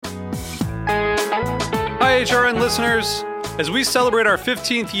HRN listeners. As we celebrate our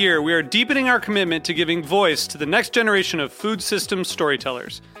 15th year, we are deepening our commitment to giving voice to the next generation of food systems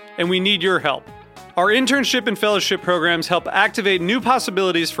storytellers, and we need your help. Our internship and fellowship programs help activate new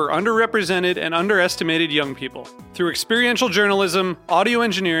possibilities for underrepresented and underestimated young people through experiential journalism, audio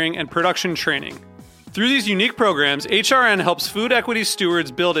engineering, and production training. Through these unique programs, HRN helps food equity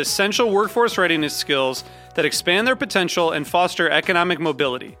stewards build essential workforce readiness skills that expand their potential and foster economic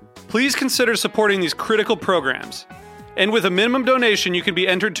mobility. Please consider supporting these critical programs. And with a minimum donation, you can be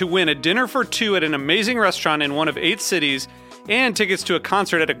entered to win a dinner for two at an amazing restaurant in one of 8 cities and tickets to a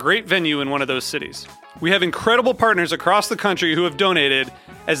concert at a great venue in one of those cities. We have incredible partners across the country who have donated,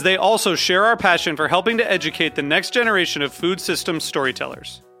 as they also share our passion for helping to educate the next generation of food systems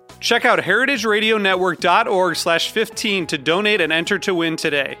storytellers. Check out heritageradionetwork.org/15 to donate and enter to win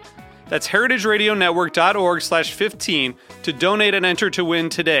today. That's heritageradionetwork.org/15 to donate and enter to win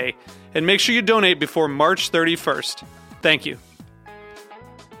today. And make sure you donate before March 31st. Thank you.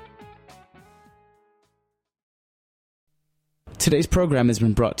 Today's program has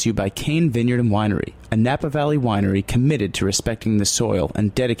been brought to you by Cain Vineyard and Winery, a Napa Valley winery committed to respecting the soil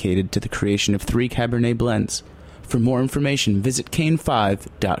and dedicated to the creation of 3 Cabernet blends. For more information, visit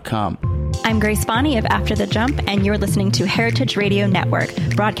Cain5.com. I'm Grace Bonney of After the Jump, and you're listening to Heritage Radio Network,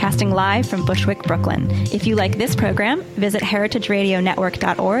 broadcasting live from Bushwick, Brooklyn. If you like this program, visit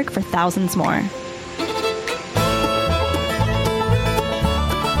heritageradionetwork.org for thousands more.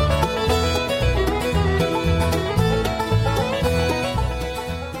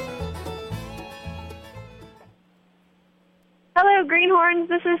 Hello, Greenhorns.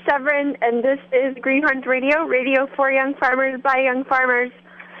 This is Severin, and this is Greenhorns Radio, radio for young farmers by young farmers,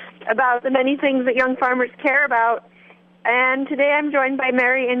 about the many things that young farmers care about. And today I'm joined by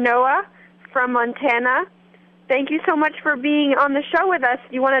Mary and Noah from Montana. Thank you so much for being on the show with us.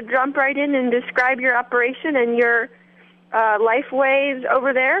 Do you want to jump right in and describe your operation and your life ways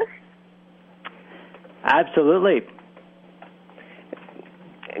over there? Absolutely.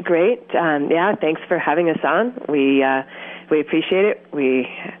 Great. Yeah, thanks for having us on. We appreciate it. We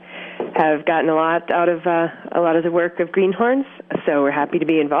have gotten a lot out of the work of Greenhorns, so we're happy to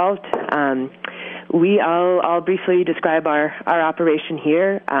be involved. I'll briefly describe our operation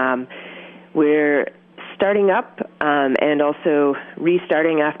here. We're starting up and also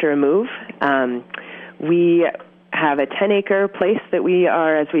restarting after a move. We have a 10-acre place that we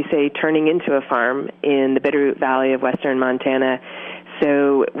are, as we say, turning into a farm in the Bitterroot Valley of western Montana.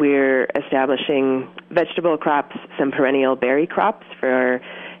 So we're establishing vegetable crops, some perennial berry crops for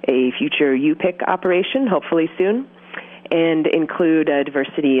a future U-pick operation, hopefully soon, and include a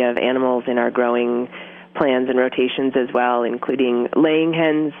diversity of animals in our growing plans and rotations as well, including laying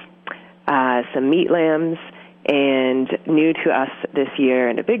hens, some meat lambs, and new to us this year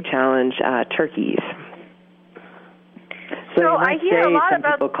and a big challenge, turkeys. So I hear a lot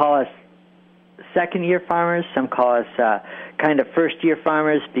about... People call us second-year farmers. Some call us kind of first-year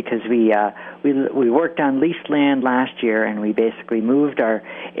farmers because we worked on leased land last year, and we basically moved our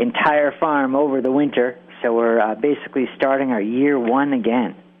entire farm over the winter. So we're basically starting our year 1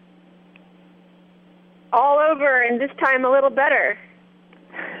 again. All over, and this time a little better.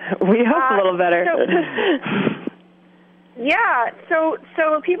 We hope a little better. So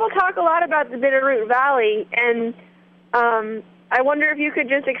people talk a lot about the Bitterroot Valley, and I wonder if you could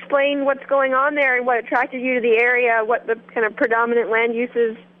just explain what's going on there and what attracted you to the area, what the kind of predominant land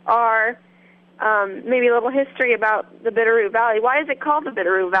uses are, maybe a little history about the Bitterroot Valley. Why is it called the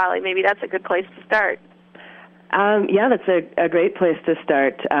Bitterroot Valley? Maybe that's a good place to start. Yeah, that's a great place to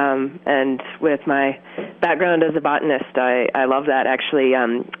start. And with my background as a botanist, I love that, actually.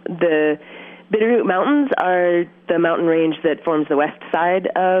 The Bitterroot Mountains are the mountain range that forms the west side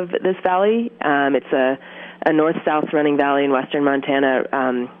of this valley. It's a north-south running valley in western Montana,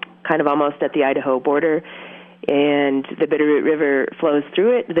 kind of almost at the Idaho border, and the Bitterroot River flows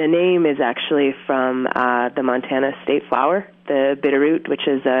through it. The name is actually from the Montana state flower, the bitterroot, which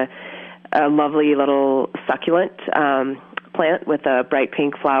is a lovely little succulent plant with a bright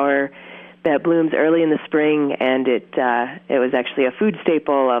pink flower that blooms early in the spring, and it was actually a food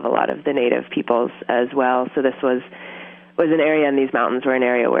staple of a lot of the native peoples as well. So this was an area in these mountains where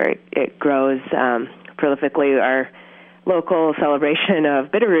it grows prolifically. Our local celebration of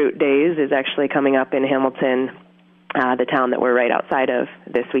Bitterroot Days is actually coming up in Hamilton, the town that we're right outside of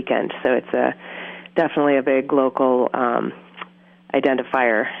this weekend. So it's definitely a big local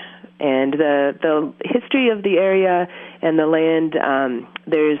identifier. And the history of the area and the land,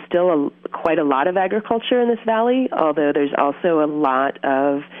 there's still quite a lot of agriculture in this valley, although there's also a lot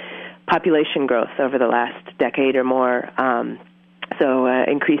of population growth over the last decade or more. So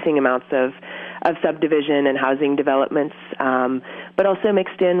increasing amounts of subdivision and housing developments, but also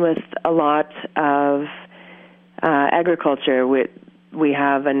mixed in with a lot of agriculture. We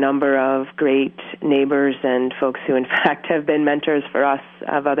have a number of great neighbors and folks who, in fact, have been mentors for us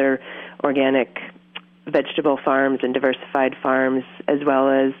of other organic vegetable farms and diversified farms, as well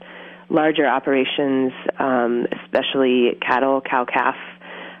as larger operations, especially cattle, cow-calf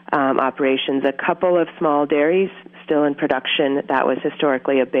operations. A couple of small dairies still in production. That was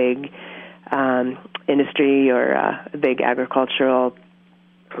historically a big industry or a big agricultural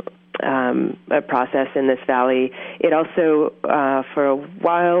process in this valley. It also, for a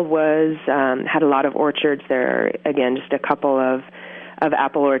while, had a lot of orchards. There are, again, just a couple of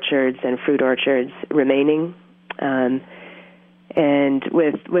apple orchards and fruit orchards remaining. And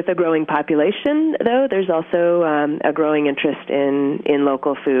with a growing population, though, there's also a growing interest in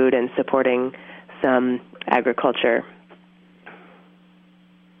local food and supporting some agriculture.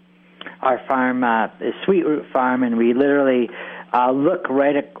 Our farm is Sweet Root Farm, and we literally look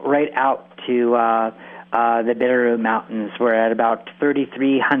right out to the Bitterroot Mountains. We're at about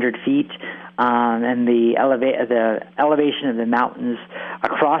 3,300 feet, and the elevation of the mountains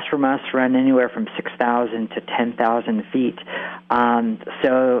across from us run anywhere from 6,000 to 10,000 feet.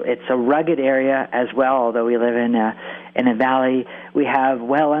 So it's a rugged area as well. Although we live in a valley, we have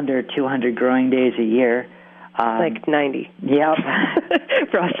well under 200 growing days a year. Like 90. Yep.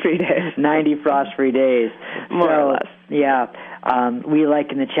 Frost-free days. 90 frost-free days. More or less. Yeah. We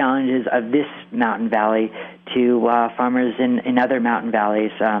liken the challenges of this mountain valley to farmers in other mountain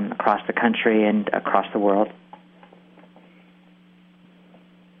valleys across the country and across the world.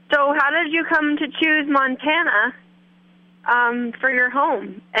 So how did you come to choose Montana for your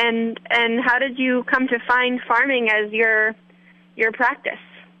home? And how did you come to find farming as your practice?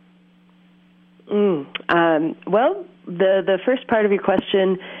 Well, the first part of your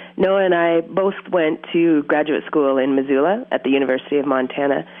question, Noah and I both went to graduate school in Missoula at the University of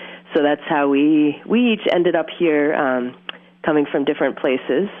Montana. So that's how we each ended up here, coming from different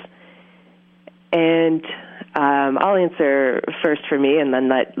places. And I'll answer first for me, and then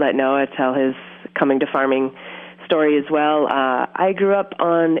let Noah tell his coming to farming story as well. I grew up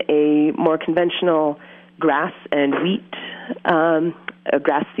on a more conventional grass and wheat, a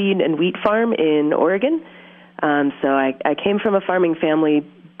grass seed and wheat farm in Oregon. So I came from a farming family,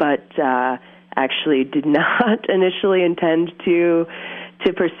 but actually did not initially intend to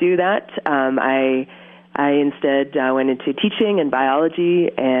pursue that. I instead went into teaching and biology,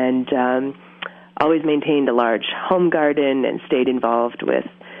 and always maintained a large home garden and stayed involved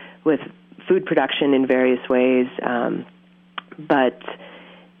with food production in various ways. But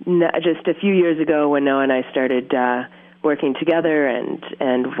just a few years ago, when Noah and I started working together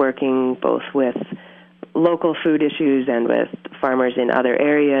and working both with local food issues and with farmers in other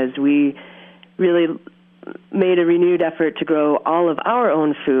areas, we really made a renewed effort to grow all of our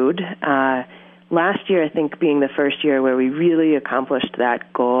own food. Last year, I think, being the first year where we really accomplished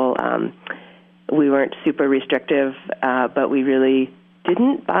that goal. We weren't super restrictive, but we really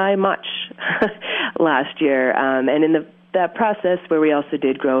didn't buy much last year. And in that process, where we also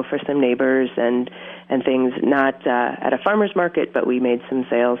did grow for some neighbors and things, not at a farmer's market, but we made some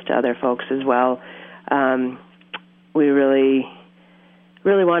sales to other folks as well. We really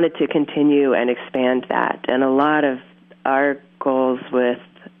wanted to continue and expand that. And a lot of our goals with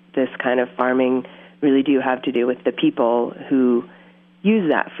this kind of farming really do have to do with the people who use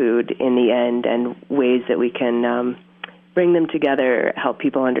that food in the end, and ways that we can bring them together, help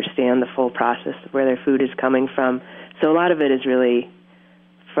people understand the full process of where their food is coming from. So a lot of it is really,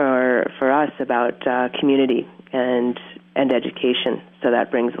 for us, about community and education. So that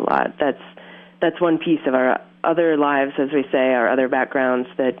brings a lot. That's one piece of our other lives, as we say, our other backgrounds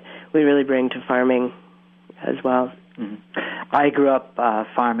that we really bring to farming as well. Mm-hmm. I grew up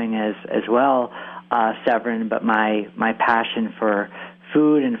farming as well, Severin, but my passion for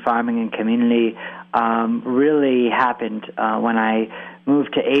food and farming and community really happened when I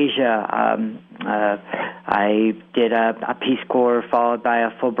moved to Asia. I did a Peace Corps, followed by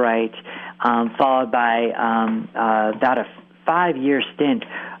a Fulbright, followed by about a 5-year stint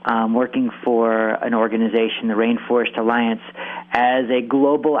working for an organization, the Rainforest Alliance, as a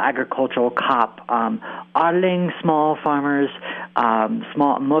global agricultural cop, auditing small farmers,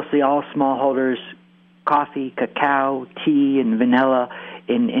 mostly all smallholders, coffee, cacao, tea, and vanilla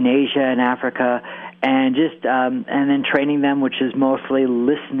in Asia and Africa, and then training them, which is mostly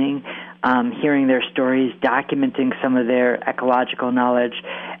listening, hearing their stories, documenting some of their ecological knowledge,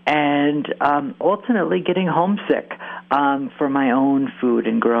 and ultimately getting homesick for my own food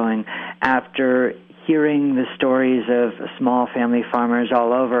and growing after hearing the stories of small family farmers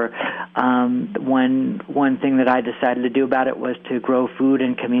all over. one thing that I decided to do about it was to grow food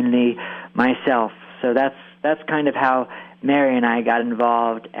and community myself. So that's kind of how Mary and I got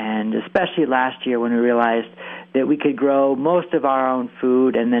involved, and especially last year when we realized that we could grow most of our own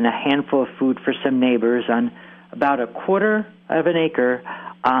food and then a handful of food for some neighbors on about a quarter of an acre.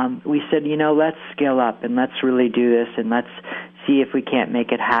 We said, let's scale up and let's really do this, and let's see if we can't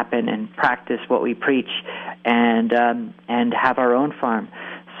make it happen and practice what we preach and have our own farm.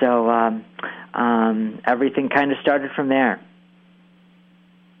 So everything kind of started from there.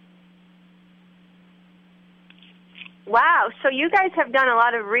 Wow, so you guys have done a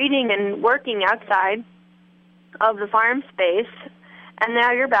lot of reading and working outside of the farm space, and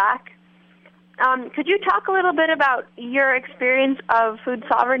now you're back. Could you talk a little bit about your experience of food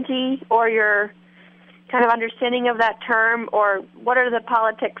sovereignty, or your kind of understanding of that term, or what are the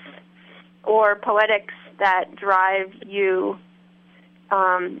politics or poetics that drive you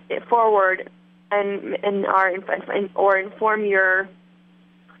forward or inform your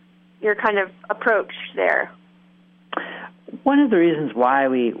kind of approach there? One of the reasons why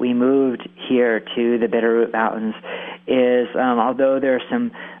we moved here to the Bitterroot Mountains is although there are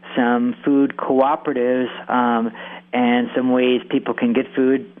some food cooperatives and some ways people can get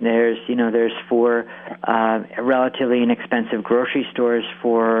food, there's 4 relatively inexpensive grocery stores.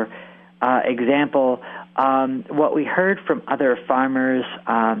 For example, what we heard from other farmers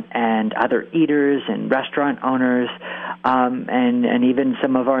and other eaters and restaurant owners and even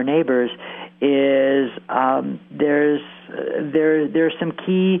some of our neighbors is there's some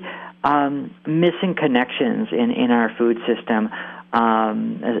key missing connections in our food system.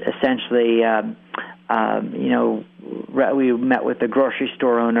 Essentially, we met with a grocery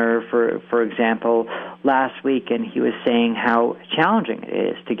store owner, for example, last week, and he was saying how challenging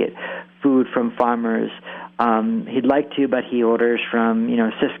it is to get food from farmers. He'd like to, but he orders from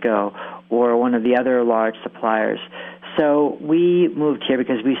Cisco or one of the other large suppliers. So we moved here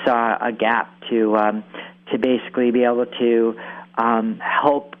because we saw a gap to basically be able to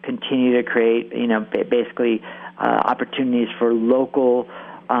help continue to create, basically opportunities for local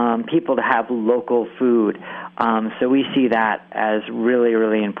people to have local food. So we see that as really,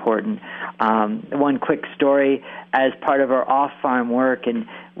 really important. One quick story as part of our off-farm work, and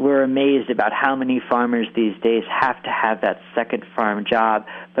we're amazed about how many farmers these days have to have that second farm job.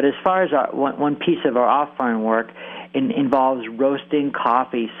 But as far as one piece of our off-farm work involves roasting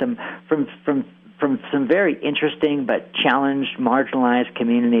coffee from some very interesting but challenged, marginalized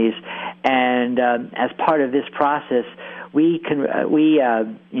communities. And as part of this process, and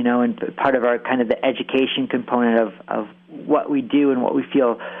part of our kind of the education component of what we do and what we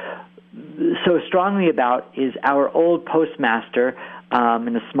feel so strongly about is our old postmaster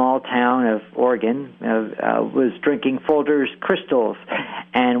in a small town of Oregon was drinking Folgers crystals,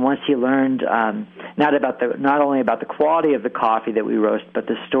 and once he learned not only about the quality of the coffee that we roast, but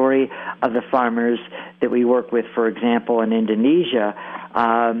the story of the farmers that we work with, for example, in Indonesia,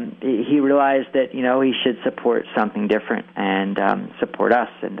 he realized that he should support something different and support us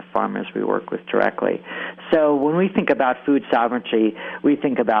and the farmers we work with directly. So when we think about food sovereignty, we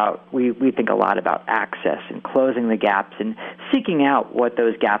think a lot about access and closing the gaps and seeking out what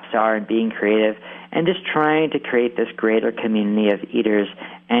those gaps are and being creative and just trying to create this greater community of eaters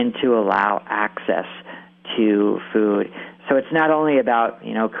and to allow access to food. So it's not only about,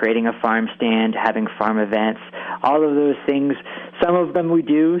 creating a farm stand, having farm events, all of those things. Some of them we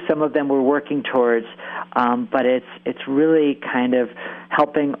do, some of them we're working towards, but it's really kind of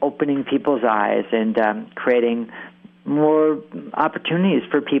opening people's eyes and creating more opportunities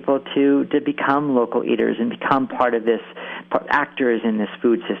for people to become local eaters and become part of this, actors in this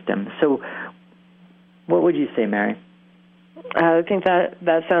food system. So what would you say, Mary? I think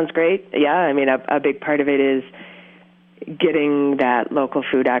that sounds great. Yeah, I mean, a big part of it is getting that local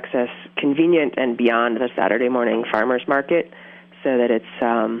food access convenient and beyond the Saturday morning farmers market, so that it's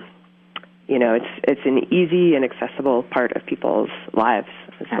it's an easy and accessible part of people's lives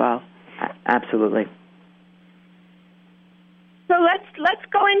as well. Absolutely. So let's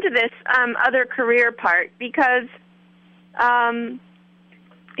go into this other career part, because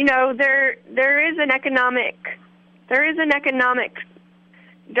there is an economic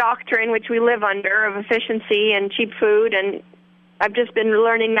doctrine which we live under of efficiency and cheap food, and I've just been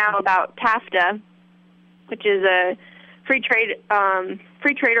learning now about TAFTA, which is a free trade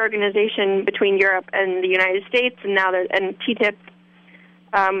organization between Europe and the United States, and now and TTIP,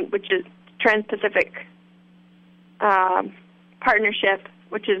 which is Trans-Pacific Partnership,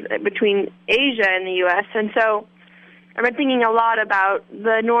 which is between Asia and the U.S. And so I've been thinking a lot about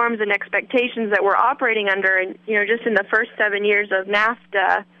the norms and expectations that we're operating under, and just in the first 7 years of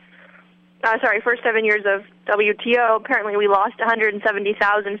NAFTA, first 7 years of WTO, apparently we lost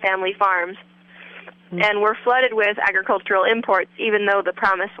 170,000 family farms. And we're flooded with agricultural imports, even though the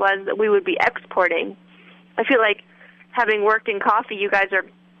promise was that we would be exporting. I feel like, having worked in coffee, you guys are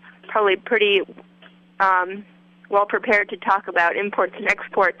probably pretty well prepared to talk about imports and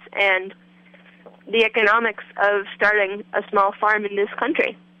exports and the economics of starting a small farm in this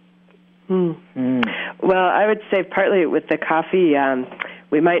country. Well, I would say partly with the coffee,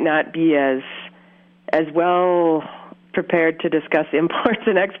 we might not be as well prepared to discuss imports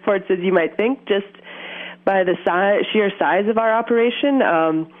and exports as you might think, just by the sheer size of our operation.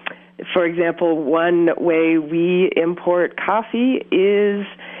 For example, one way we import coffee is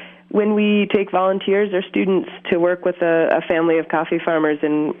when we take volunteers or students to work with a family of coffee farmers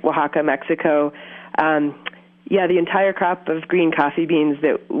in Oaxaca, Mexico. The entire crop of green coffee beans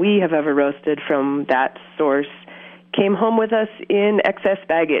that we have ever roasted from that source came home with us in excess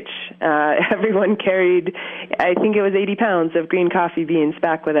baggage. Everyone carried, I think it was 80 pounds of green coffee beans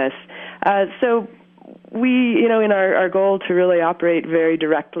back with us. So we, in our goal to really operate very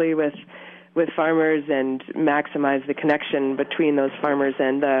directly with farmers and maximize the connection between those farmers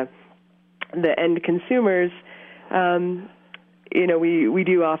and the end consumers, we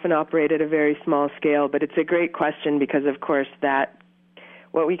do often operate at a very small scale, but it's a great question because, of course, that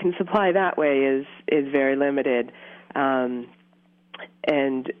what we can supply that way is very limited. And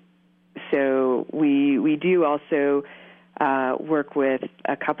so we do also work with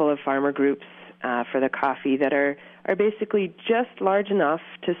a couple of farmer groups for the coffee that are basically just large enough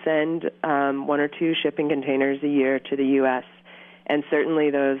to send 1 or 2 shipping containers a year to the U.S. And certainly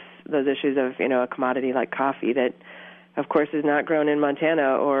those issues of a commodity like coffee that, of course, is not grown in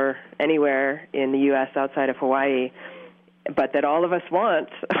Montana or anywhere in the U.S. outside of Hawaii, but that all of us want,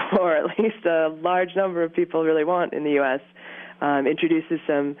 or at least a large number of people really want in the U.S., introduces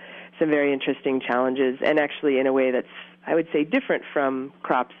some very interesting challenges, and actually in a way that's, I would say, different from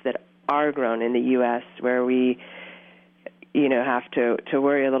crops that are grown in the U.S., where we, have to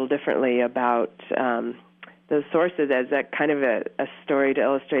worry a little differently about those sources. As that kind of a story to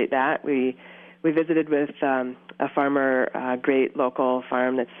illustrate that, we visited with a farmer, a great local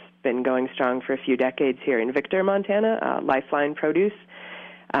farm that's been going strong for a few decades here in Victor, Montana, Lifeline Produce,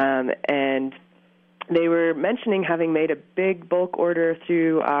 and they were mentioning having made a big bulk order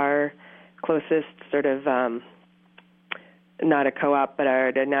through our closest sort of, not a co-op, but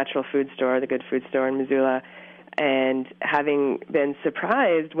our natural food store, the Good Food Store in Missoula, and having been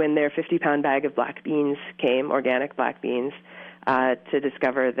surprised when their 50-pound bag of black beans came, organic black beans, to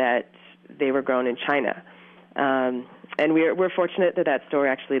discover that they were grown in China. And we're fortunate that store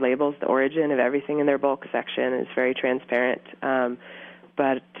actually labels the origin of everything in their bulk section. It's very transparent.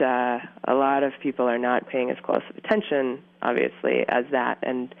 But a lot of people are not paying as close of attention, obviously, as that,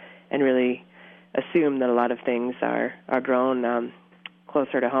 and really assume that a lot of things are grown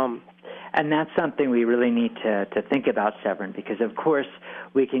closer to home. And that's something we really need to think about, Severin, because, of course,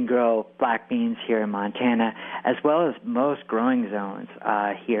 we can grow black beans here in Montana as well as most growing zones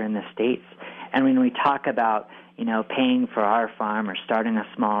here in the States. And when we talk about, paying for our farm or starting a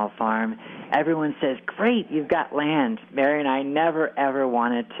small farm, everyone says, great, you've got land. Mary and I never, ever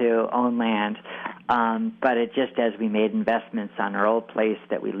wanted to own land, but it just as we made investments on our old place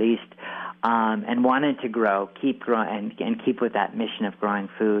that we leased and wanted to keep growing and keep with that mission of growing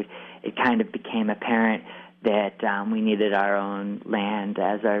food, it kind of became apparent that we needed our own land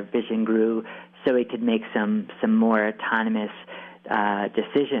as our vision grew so we could make some more autonomous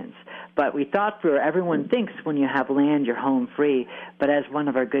decisions. But we thought everyone thinks when you have land, you're home free. But as one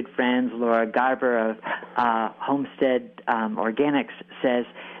of our good friends, Laura Garber of Homestead Organics, says,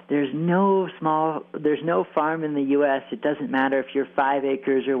 there's no farm in the U.S. It doesn't matter if you're 5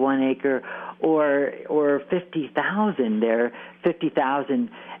 acres or 1 acre or 50,000. There are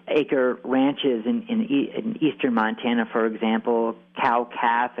 50,000-acre ranches in eastern Montana, for example, cow,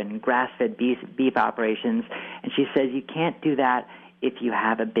 calf, and grass-fed beef operations. And she says you can't do that if you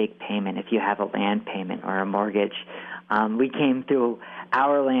have a big payment, if you have a land payment or a mortgage. We came through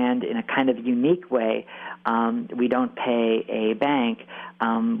our land in a kind of unique way. We don't pay a bank,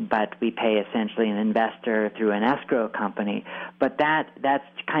 but we pay essentially an investor through an escrow company. But that's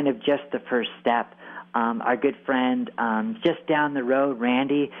kind of just the first step. Our good friend just down the road,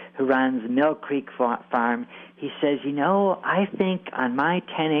 Randy, who runs Mill Creek Farm, he says, I think on my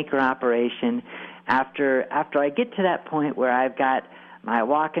 10-acre operation, after I get to that point where I've got my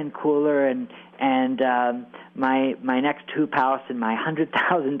walk-in cooler and my next hoop house and my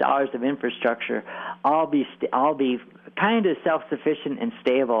 $100,000 of infrastructure, I'll be kind of self-sufficient and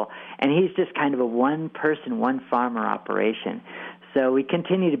stable. And he's just kind of a one-person, one-farmer operation. So we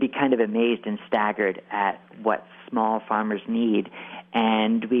continue to be kind of amazed and staggered at what small farmers need,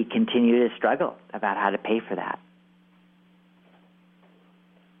 and we continue to struggle about how to pay for that.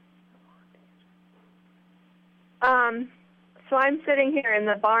 So I'm sitting here in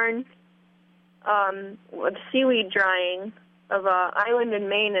the barn with seaweed drying of an island in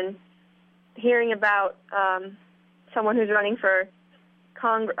Maine and hearing about someone who's running for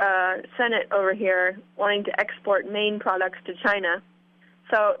Senate over here wanting to export Maine products to China.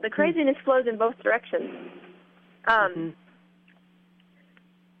 So the craziness flows in both directions.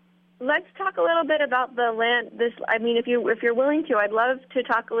 Let's talk a little bit about the land. If you're willing to, I'd love to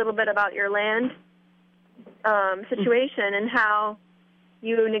talk a little bit about your land situation and how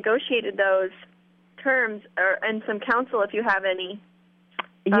you negotiated those terms, and some counsel if you have any.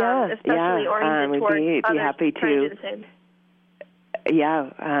 Especially oriented towards we'd be happy to do the same. Yeah.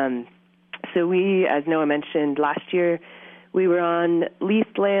 So we, as Noah mentioned, last year we were on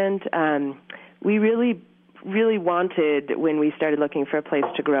leased land. We really wanted, when we started looking for a place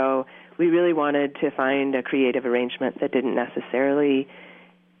to grow, we really wanted to find a creative arrangement that didn't necessarily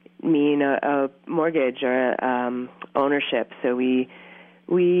mean a mortgage or ownership. So we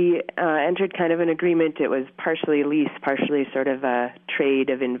entered kind of an agreement. It was partially lease, partially sort of a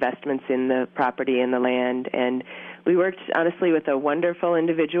trade of investments in the property and the land. And we worked, honestly, with a wonderful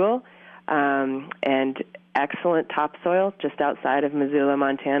individual and excellent topsoil just outside of Missoula,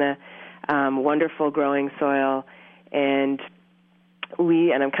 Montana, wonderful growing soil. And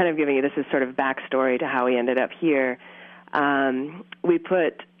I'm kind of giving you, this is sort of backstory to how we ended up here. We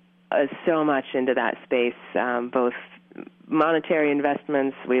put so much into that space, both monetary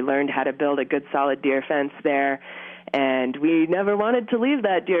investments. We learned how to build a good, solid deer fence there, and we never wanted to leave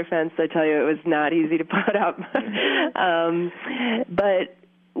that deer fence. I tell you, it was not easy to put up. But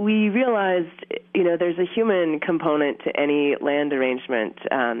we realized, there's a human component to any land arrangement.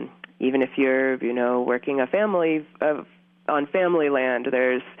 Even if you're, working a family on family land,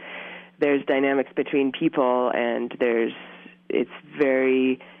 there's dynamics between people, and it's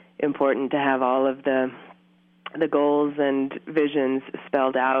very important to have all of the goals and visions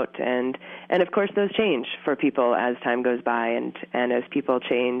spelled out, and of course those change for people as time goes by and as people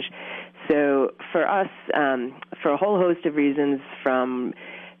change. So for us, for a whole host of reasons, from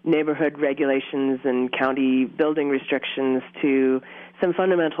neighborhood regulations and county building restrictions to some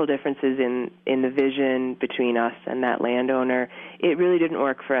fundamental differences in the vision between us and that landowner, it really didn't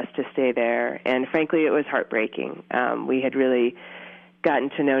work for us to stay there. And frankly, it was heartbreaking. We had really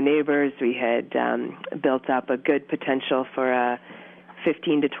gotten to know neighbors. We had built up a good potential for a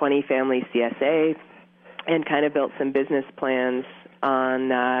 15 to 20 family CSA, and kind of built some business plans on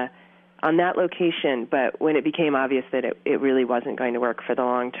that location. But when it became obvious that it really wasn't going to work for the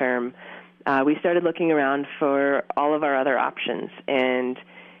long term, we started looking around for all of our other options, and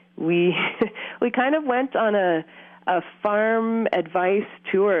we kind of went on a farm advice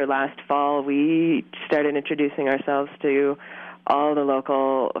tour last fall. We started introducing ourselves to all the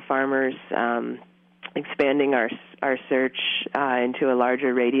local farmers, expanding our search into a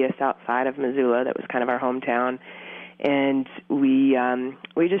larger radius outside of Missoula that was kind of our hometown. And we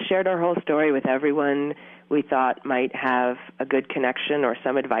just shared our whole story with everyone we thought might have a good connection or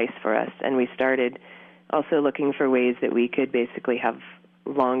some advice for us. And we started also looking for ways that we could basically have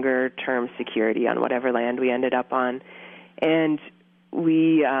longer-term security on whatever land we ended up on. And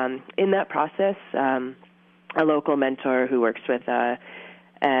we, in that process, a local mentor who works with a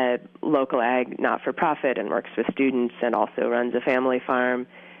local ag not-for-profit and works with students and also runs a family farm,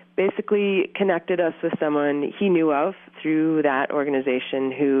 basically connected us with someone he knew of through that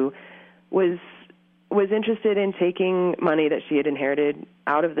organization who was interested in taking money that she had inherited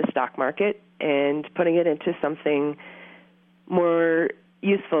out of the stock market and putting it into something more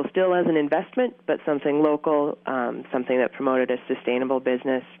useful, still as an investment, but something local, something that promoted a sustainable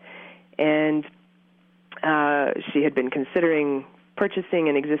business. And she had been considering purchasing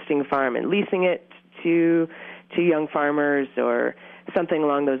an existing farm and leasing it to young farmers or something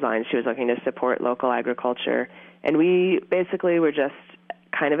along those lines. She was looking to support local agriculture. And we basically were just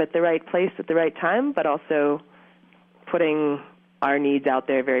kind of at the right place at the right time, but also putting our needs out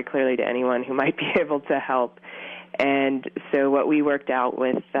there very clearly to anyone who might be able to help. And so what we worked out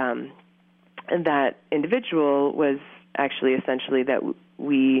with that individual was actually essentially that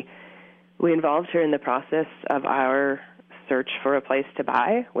we involved her in the process of our search for a place to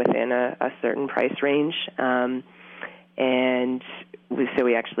buy within a certain price range. And so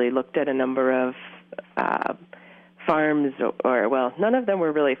we actually looked at a number of farms, or none of them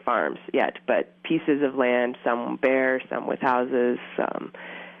were really farms yet, but pieces of land, some bare, some with houses,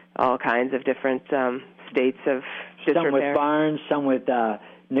 all kinds of different states of Some with barns, some with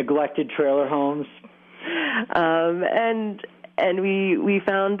neglected trailer homes. And we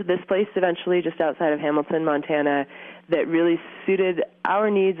found this place eventually just outside of Hamilton, Montana, that really suited our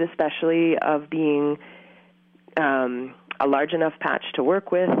needs, especially of being a large enough patch to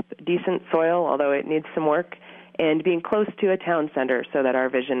work with, decent soil, although it needs some work, and being close to a town center so that our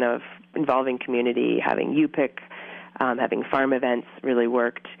vision of involving community, having UPIC, having farm events really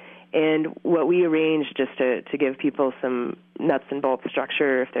worked. And what we arranged, just to give people some nuts and bolts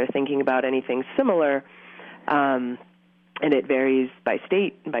structure if they're thinking about anything similar, and it varies by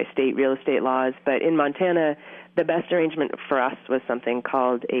state real estate laws, but in Montana, the best arrangement for us was something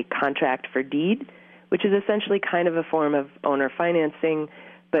called a contract for deed, which is essentially kind of a form of owner financing,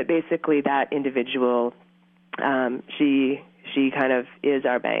 but basically that individual, she kind of is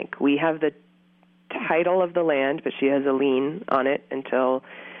our bank. We have the title of the land, but she has a lien on it until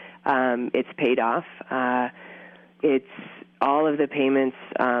it's paid off. It's all of the payments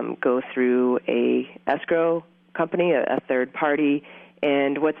go through a escrow company, a third party,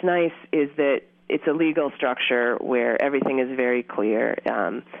 and what's nice is that it's a legal structure where everything is very clear.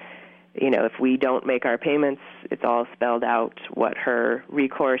 If we don't make our payments, it's all spelled out what her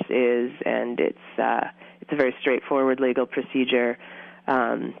recourse is, and it's a very straightforward legal procedure.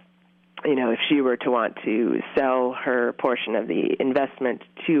 If she were to want to sell her portion of the investment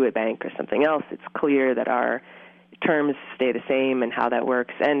to a bank or something else, it's clear that our terms stay the same and how that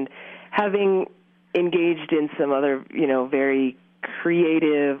works. And having engaged in some other, very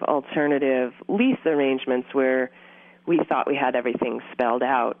creative alternative lease arrangements where we thought we had everything spelled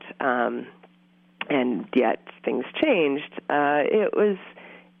out, and yet things changed,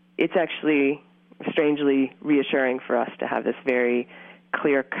 it's actually strangely reassuring for us to have this very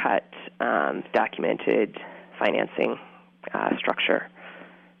clear-cut, documented financing structure.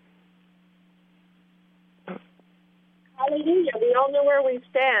 Hallelujah. We all know where we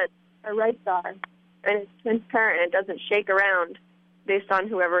stand. Our rights are. And it's transparent. It doesn't shake around based on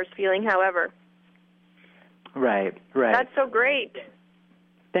whoever's feeling however. Right. That's so great.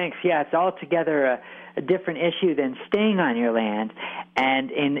 Thanks. Yeah, it's altogether a different issue than staying on your land.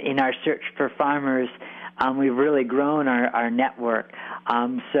 And in our search for farmers, we've really grown our network.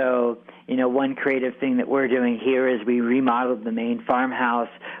 So, one creative thing that we're doing here is we remodeled the main farmhouse,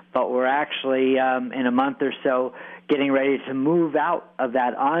 but we're actually, in a month or so, getting ready to move out of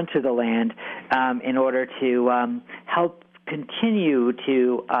that onto the land in order to help continue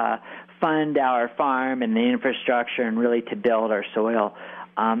to fund our farm and the infrastructure and really to build our soil.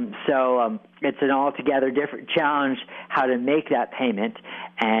 So it's an altogether different challenge how to make that payment,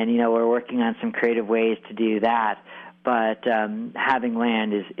 and we're working on some creative ways to do that. But having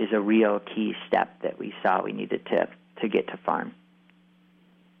land is a real key step that we saw we needed to get to farm.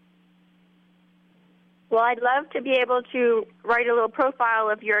 Well, I'd love to be able to write a little profile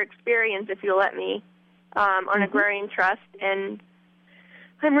of your experience, if you'll let me, on Agrarian Trust. And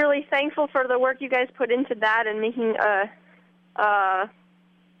I'm really thankful for the work you guys put into that and making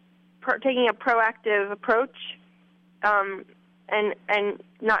taking a proactive approach, and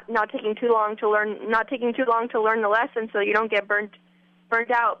not taking too long to learn the lesson, so you don't get burnt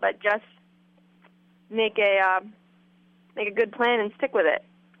out, but just make a good plan and stick with it.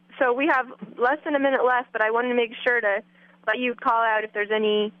 So we have less than a minute left, but I wanted to make sure to let you call out if there's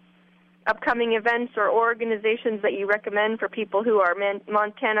any upcoming events or organizations that you recommend for people who are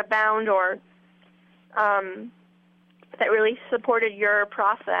Montana-bound or that really supported your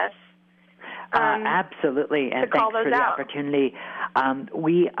process. Absolutely, and thanks for the opportunity.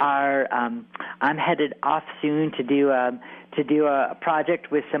 We are. I'm headed off soon to do a project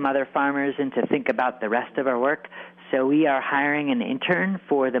with some other farmers and to think about the rest of our work. So we are hiring an intern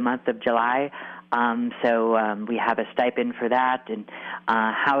for the month of July. So we have a stipend for that and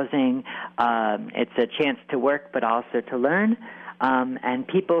housing. It's a chance to work, but also to learn. And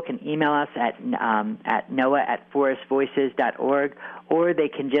people can email us at noah@forestvoices.org, or they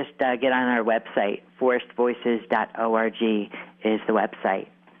can just get on our website. forestvoices.org is the website.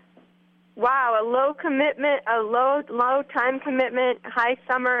 Wow, a low commitment, a low time commitment, high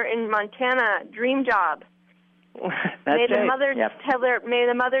summer in Montana, dream job. May the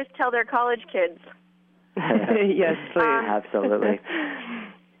mothers tell their college kids. Yes, please. Absolutely.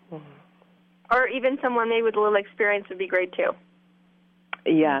 Or even someone maybe with a little experience would be great too.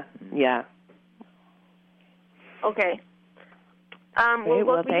 Yeah. Okay.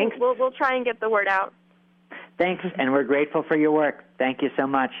 Thanks. We'll try and get the word out. Thanks, and we're grateful for your work. Thank you so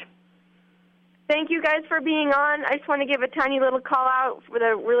much. Thank you guys for being on. I just want to give a tiny little call out for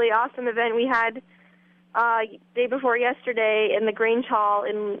the really awesome event we had day before yesterday in the Grange Hall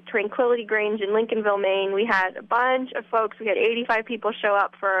in Tranquility Grange in Lincolnville, Maine. We had a bunch of folks. We had 85 people show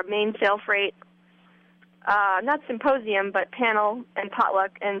up for a Maine Sail Freight, not symposium, but panel and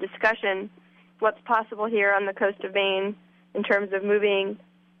potluck and discussion what's possible here on the coast of Maine in terms of moving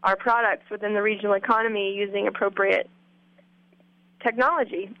our products within the regional economy using appropriate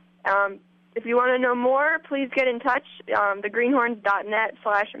technology. If you want to know more, please get in touch.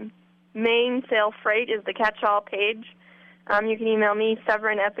 thegreenhorns.net/Maine Sail Freight is the catch-all page. You can email me,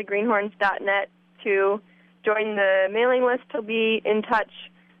 Severin, at thegreenhorns.net to join the mailing list to be in touch.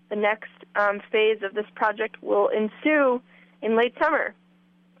 The next phase of this project will ensue in late summer.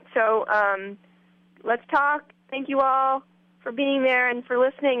 So let's talk. Thank you all for being there and for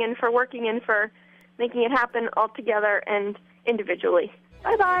listening and for working and for making it happen all together and individually.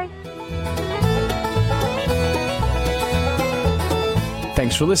 Bye-bye.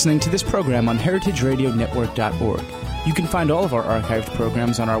 Thanks for listening to this program on heritageradionetwork.org. You can find all of our archived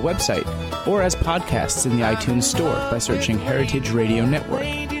programs on our website or as podcasts in the iTunes Store by searching Heritage Radio Network.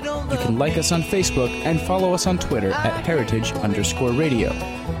 You can like us on Facebook and follow us on Twitter at @heritage_radio.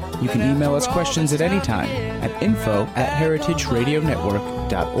 You can email us questions at any time at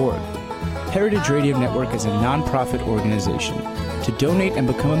info@heritageradionetwork.org. Heritage Radio Network is a non-profit organization. To donate and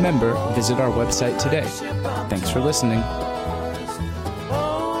become a member, visit our website today. Thanks for listening.